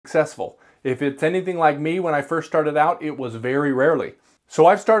successful. If it's anything like me when I first started out, it was very rarely. So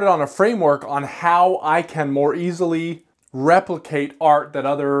I've started on a framework on how I can more easily replicate art that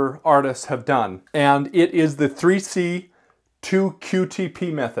other artists have done. And it is the 3C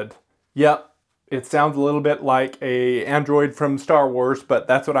 2QTP method. Yep, it sounds a little bit like an android from Star Wars, but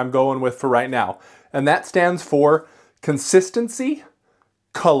that's what I'm going with for right now. And that stands for consistency,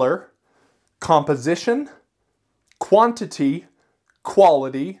 color, composition, quantity,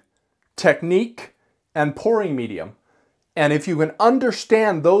 quality, technique, and pouring medium. And if you can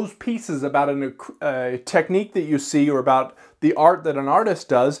understand those pieces about a technique that you see or about the art that an artist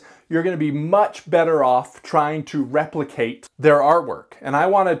does, you're going to be much better off trying to replicate their artwork. And I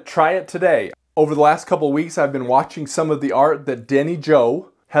want to try it today. Over the last couple of weeks, I've been watching some of the art that Denny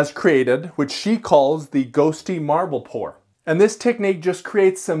Jo has created, which she calls the ghosty marble pour. And this technique just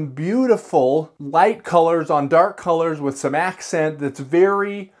creates some beautiful light colors on dark colors with some accent that's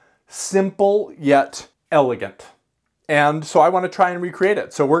very simple yet elegant. And so I want to try and recreate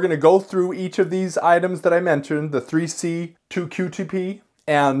it. So we're going to go through each of these items that I mentioned, the 3C 2QTP,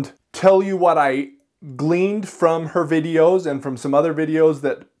 and tell you what I gleaned from her videos and from some other videos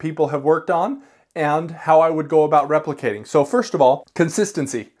that people have worked on, and how I would go about replicating. So first of all,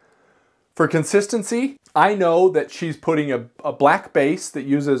 consistency. For consistency, I know that she's putting a black base that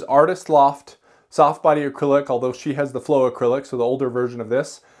uses Artist Loft soft body acrylic, although she has the flow acrylic, so the older version of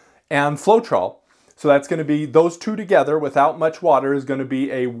this, and Floetrol. So that's going to be, those two together without much water is going to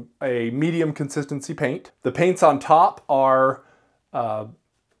be a medium consistency paint. The paints on top are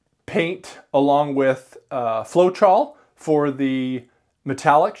paint along with Floetrol for the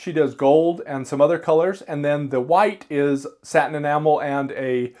metallic. She does gold and some other colors. And then the white is satin enamel and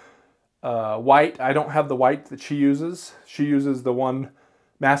a white. I don't have the white that she uses. She uses the one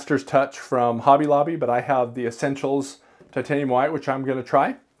Master's Touch from Hobby Lobby, but I have the Essentials Titanium White, which I'm going to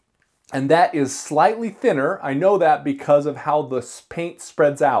try. And that is slightly thinner. I know that because of how the paint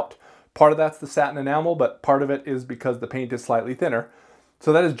spreads out. Part of that's the satin enamel, but part of it is because the paint is slightly thinner.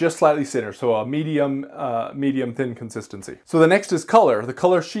 So that is just slightly thinner, so a medium thin consistency. So the next is color. The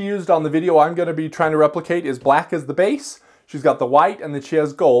color she used on the video I'm going to be trying to replicate is black as the base. She's got the white and then she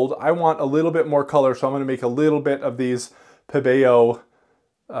has gold. I want a little bit more color, so I'm going to make a little bit of these Pebeo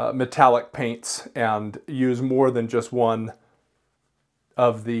metallic paints and use more than just one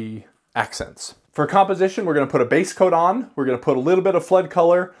of the accents. For composition, we're going to put a base coat on. We're going to put a little bit of flood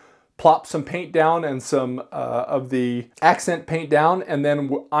color, plop some paint down and some of the accent paint down, and then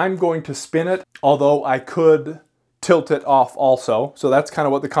I'm going to spin it, although I could tilt it off also. So that's kind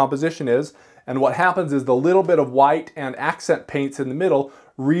of what the composition is. And what happens is the little bit of white and accent paints in the middle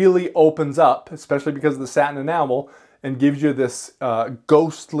really opens up, especially because of the satin enamel, and gives you this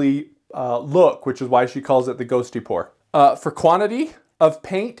ghostly look, which is why she calls it the ghosty pour. For quantity of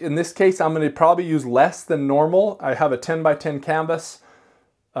paint, in this case, I'm going to probably use less than normal. I have a 10 by 10 canvas.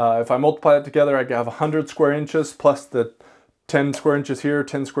 If I multiply it together, I have 100 square inches plus the 10 square inches here,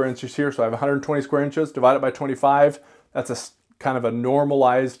 10 square inches here. So I have 120 square inches divided by 25. That's a kind of a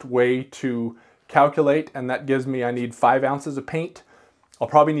normalized way to calculate. And that gives me, I need 5 ounces of paint. I'll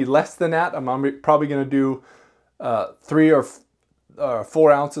probably need less than that. I'm probably going to do 3 or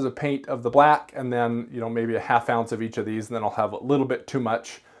 4 ounces of paint of the black, and then, you know, maybe a ½ ounce of each of these, and then I'll have a little bit too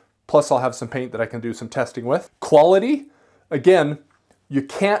much. Plus I'll have some paint that I can do some testing with. Quality, again, you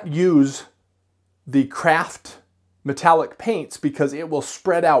can't use the craft metallic paints because it will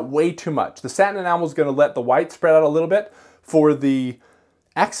spread out way too much. The satin enamel is going to let the white spread out a little bit. For the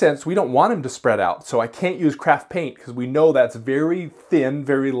accents, we don't want them to spread out, so I can't use craft paint because we know that's very thin,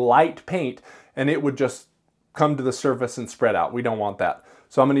 very light paint, and it would just come to the surface and spread out. We don't want that.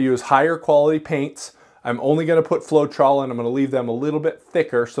 So I'm going to use higher quality paints. I'm only going to put Floetrol and I'm going to leave them a little bit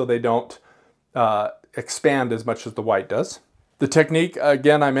thicker so they don't expand as much as the white does. The technique,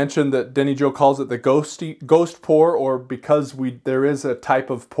 again, I mentioned that Denny Jo calls it the ghost pour, or because there is a type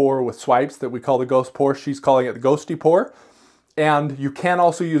of pour with swipes that we call the ghost pour, she's calling it the ghosty pour. And you can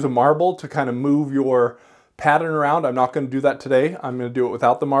also use a marble to kind of move your pattern around. I'm not going to do that today. I'm going to do it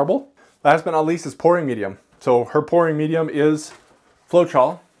without the marble. Last but not least is pouring medium. So her pouring medium is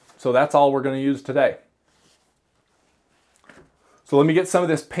Floetrol. So that's all we're going to use today. So let me get some of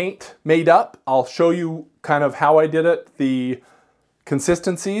this paint made up. I'll show you kind of how I did it, the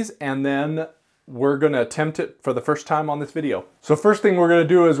consistencies, and then we're going to attempt it for the first time on this video. So first thing we're going to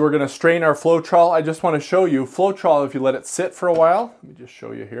do is we're going to strain our Floetrol. I just want to show you Floetrol, if you let it sit for a while, let me just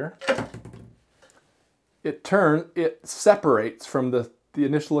show you here. It separates from the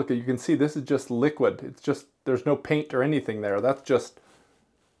initial look. You can see this is just liquid. It's just, there's no paint or anything there. That's just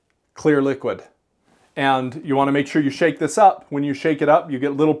clear liquid. And you want to make sure you shake this up. When you shake it up, you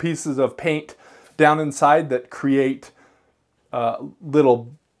get little pieces of paint down inside that create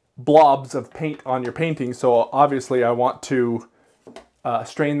little blobs of paint on your painting. So obviously I want to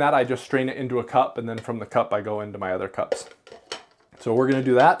strain that. I just strain it into a cup, and then from the cup I go into my other cups. So we're going to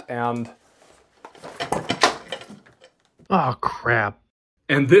do that, and... oh, crap.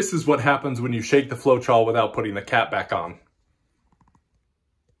 And this is what happens when you shake the Floetrol without putting the cap back on.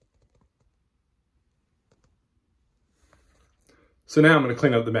 So now I'm going to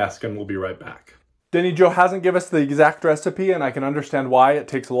clean up the mess, and we'll be right back. Denny Jo hasn't given us the exact recipe, and I can understand why. It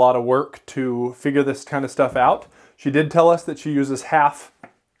takes a lot of work to figure this kind of stuff out. She did tell us that she uses half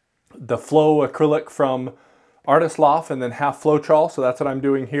the Flow acrylic from Artist Loft and then half Floetrol, so that's what I'm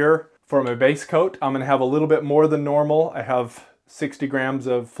doing here. For my base coat, I'm going to have a little bit more than normal. I have 60 grams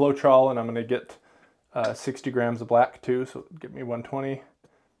of Floetrol, and I'm going to get 60 grams of black too, so give me 120.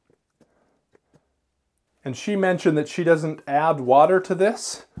 And she mentioned that she doesn't add water to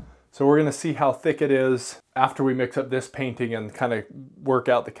this, so we're going to see how thick it is after we mix up this painting and kind of work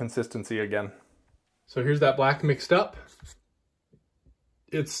out the consistency again. So here's that black mixed up.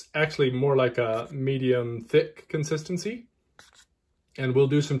 It's actually more like a medium thick consistency. And we'll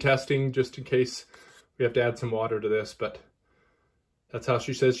do some testing just in case we have to add some water to this, but that's how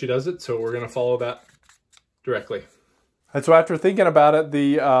she says she does it, so we're going to follow that directly. And so after thinking about it,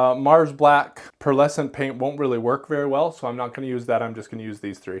 the Mars Black pearlescent paint won't really work very well, so I'm not going to use that. I'm just going to use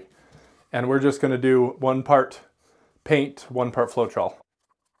these three. And we're just going to do 1 part paint, 1 part Floetrol.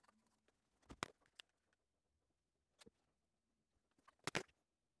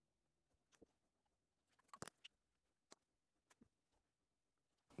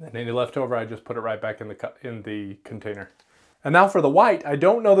 And any leftover, I just put it right back in the container. And now for the white, I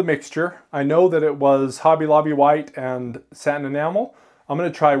don't know the mixture. I know that it was Hobby Lobby white and satin enamel. I'm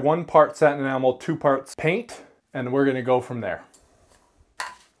going to try 1 part satin enamel, 2 parts paint, and we're going to go from there.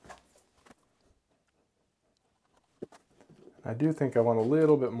 I do think I want a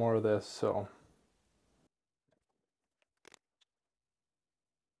little bit more of this, so...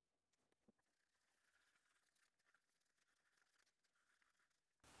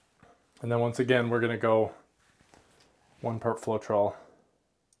 and then once again, we're going to go 1 part Floetrol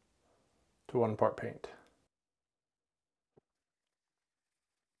to 1 part paint.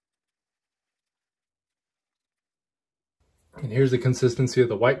 And here's the consistency of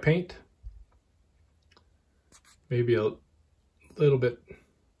the white paint. Maybe a little bit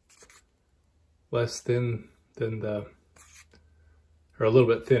less thin than the, or a little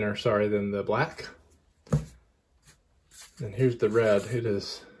bit thinner, sorry, than the black. And here's the red. It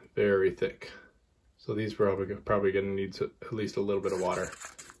is very thick. So these are probably going to need at least a little bit of water,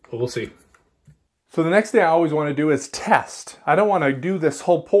 but we'll see. So the next thing I always want to do is test. I don't want to do this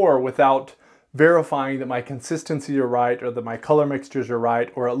whole pour without verifying that my consistencies are right, or that my color mixtures are right,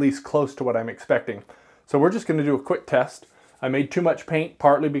 or at least close to what I'm expecting. So we're just going to do a quick test. I made too much paint,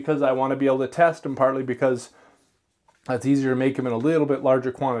 partly because I want to be able to test, and partly because it's easier to make them in a little bit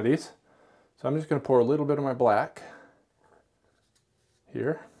larger quantities. So I'm just going to pour a little bit of my black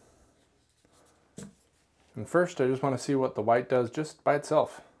here. And first, I just want to see what the white does just by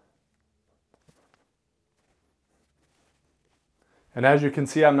itself. And as you can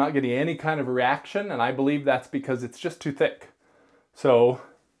see, I'm not getting any kind of reaction, and I believe that's because it's just too thick. So,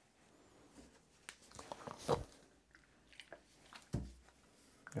 I'm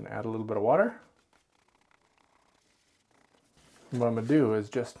going to add a little bit of water. And what I'm going to do is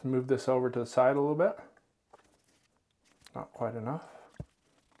just move this over to the side a little bit. Not quite enough.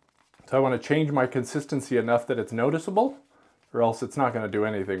 So I want to change my consistency enough that it's noticeable, or else it's not going to do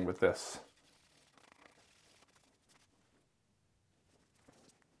anything with this.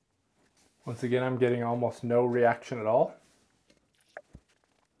 Once again, I'm getting almost no reaction at all.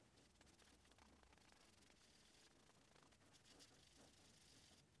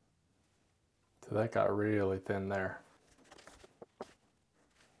 So that got really thin there.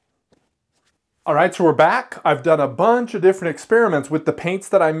 All right, so we're back. I've done a bunch of different experiments with the paints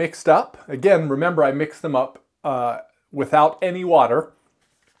that I mixed up. Again, remember I mixed them up without any water.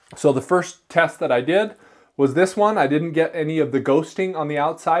 So the first test that I did was this one. I didn't get any of the ghosting on the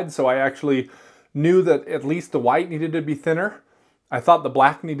outside, so I actually knew that at least the white needed to be thinner. I thought the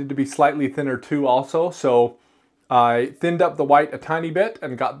black needed to be slightly thinner too also, so I thinned up the white a tiny bit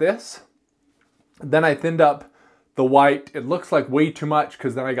and got this. Then I thinned up the white. It looks like way too much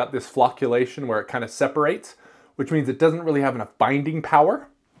because then I got this flocculation where it kind of separates, which means it doesn't really have enough binding power.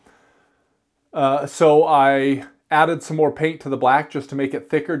 So I added some more paint to the black just to make it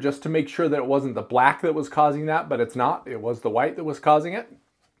thicker, just to make sure that it wasn't the black that was causing that, but it's not. It was the white that was causing it.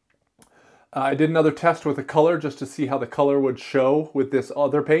 I did another test with the color just to see how the color would show with this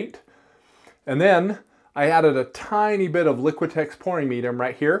other paint. And then I added a tiny bit of Liquitex pouring medium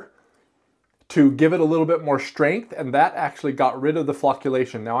right here to give it a little bit more strength, and that actually got rid of the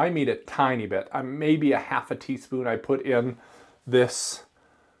flocculation. Now I made a tiny bit, maybe a half a teaspoon I put in this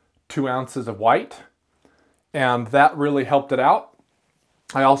 2 ounces of white, and that really helped it out.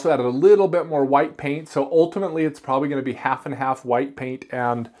 I also added a little bit more white paint, so ultimately it's probably going to be half and half white paint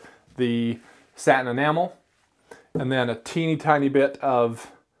and the satin enamel, and then a teeny tiny bit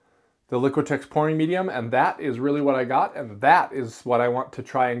of the Liquitex pouring medium, and that is really what I got, and that is what I want to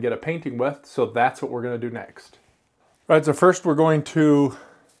try and get a painting with, so that's what we're going to do next. All right, so first we're going to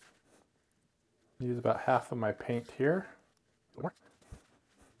use about half of my paint here.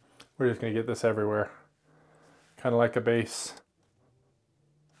 We're just going to get this everywhere, kind of like a base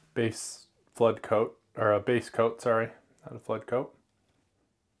flood coat, or a base coat, sorry, not a flood coat.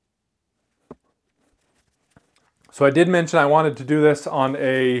 So I did mention I wanted to do this on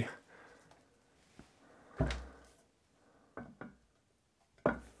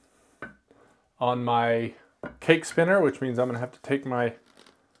my cake spinner, which means I'm going to have to take my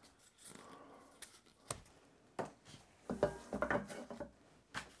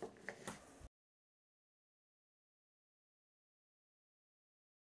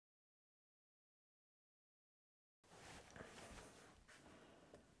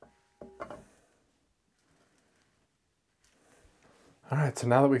All right, so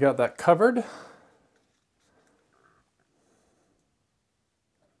now that we got that covered,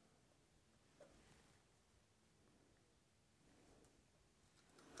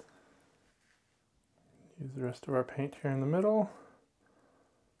 use the rest of our paint here in the middle.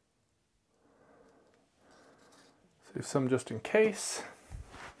 Save some just in case.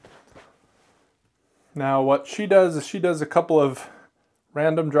 Now what she does is she does a couple of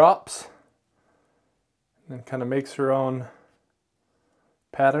random drops and then kind of makes her own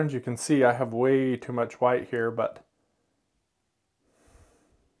patterns. You can see I have way too much white here, but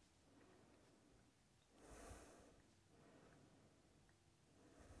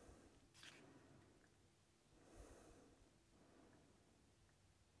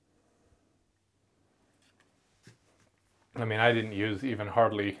I mean, I didn't use even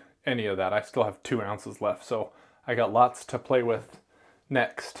hardly any of that. I still have 2 ounces left, so I got lots to play with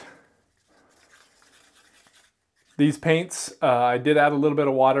next. These paints, I did add a little bit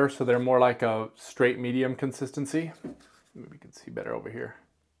of water, so they're more like a straight medium consistency. Maybe you can see better over here.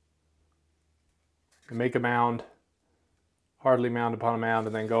 You make a mound, hardly mound upon a mound,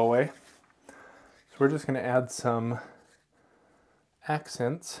 and then go away. So we're just going to add some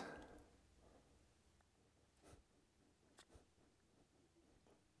accents.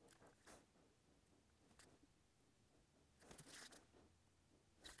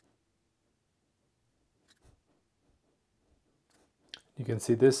 You can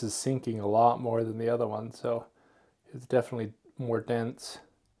see this is sinking a lot more than the other one, so it's definitely more dense.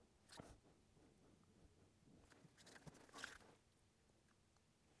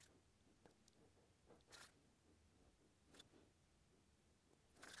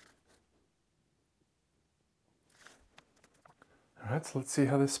 All right, so let's see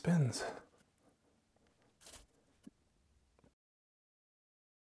how this spins.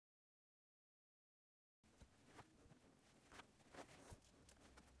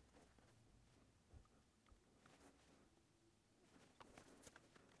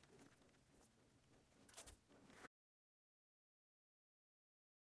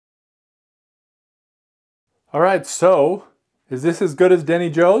 All right, so is this as good as Denny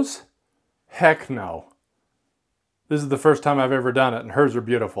Joe's? Heck no. This is the first time I've ever done it, and hers are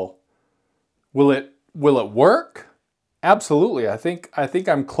beautiful. Will it work? Absolutely. I think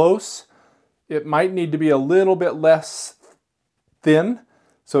I'm close. It might need to be a little bit less thin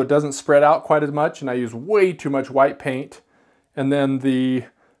so it doesn't spread out quite as much, and I use way too much white paint. And then the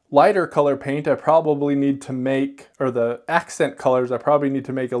lighter color paint I probably need to make, or the accent colors I probably need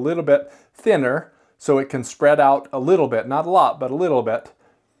to make a little bit thinner so it can spread out a little bit, not a lot, but a little bit.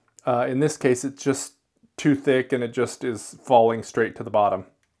 In this case, it's just too thick and it just is falling straight to the bottom.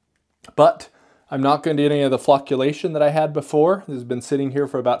 But I'm not going to do any of the flocculation that I had before. This has been sitting here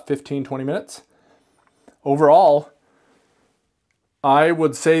for about 15-20 minutes. Overall, I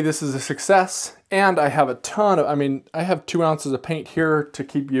would say this is a success, and I have a ton of, I have 2 ounces of paint here to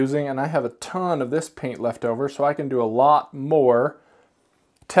keep using, and I have a ton of this paint left over, so I can do a lot more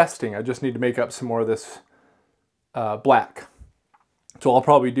testing. I just need to make up some more of this black. So I'll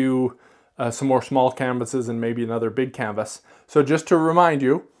probably do some more small canvases and maybe another big canvas. So just to remind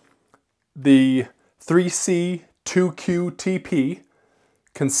you, the 3C 2Q TP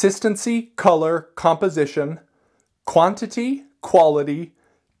consistency, color, composition, quantity, quality,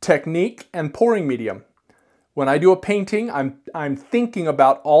 technique, and pouring medium. When I do a painting, I'm thinking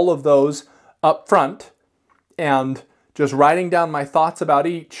about all of those up front and just writing down my thoughts about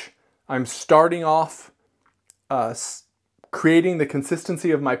each. I'm starting off creating the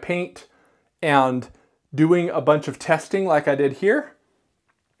consistency of my paint and doing a bunch of testing like I did here,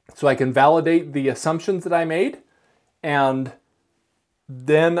 so I can validate the assumptions that I made. And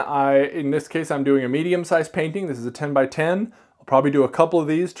then in this case, I'm doing a medium-sized painting. This is a 10 by 10. I'll probably do a couple of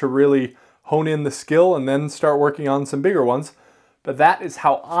these to really hone in the skill and then start working on some bigger ones. But that is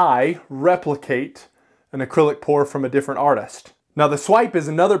how I replicate an acrylic pour from a different artist. Now the swipe is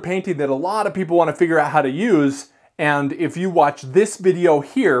another painting that a lot of people want to figure out how to use. And if you watch this video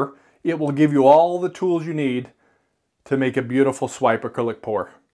here, it will give you all the tools you need to make a beautiful swipe acrylic pour.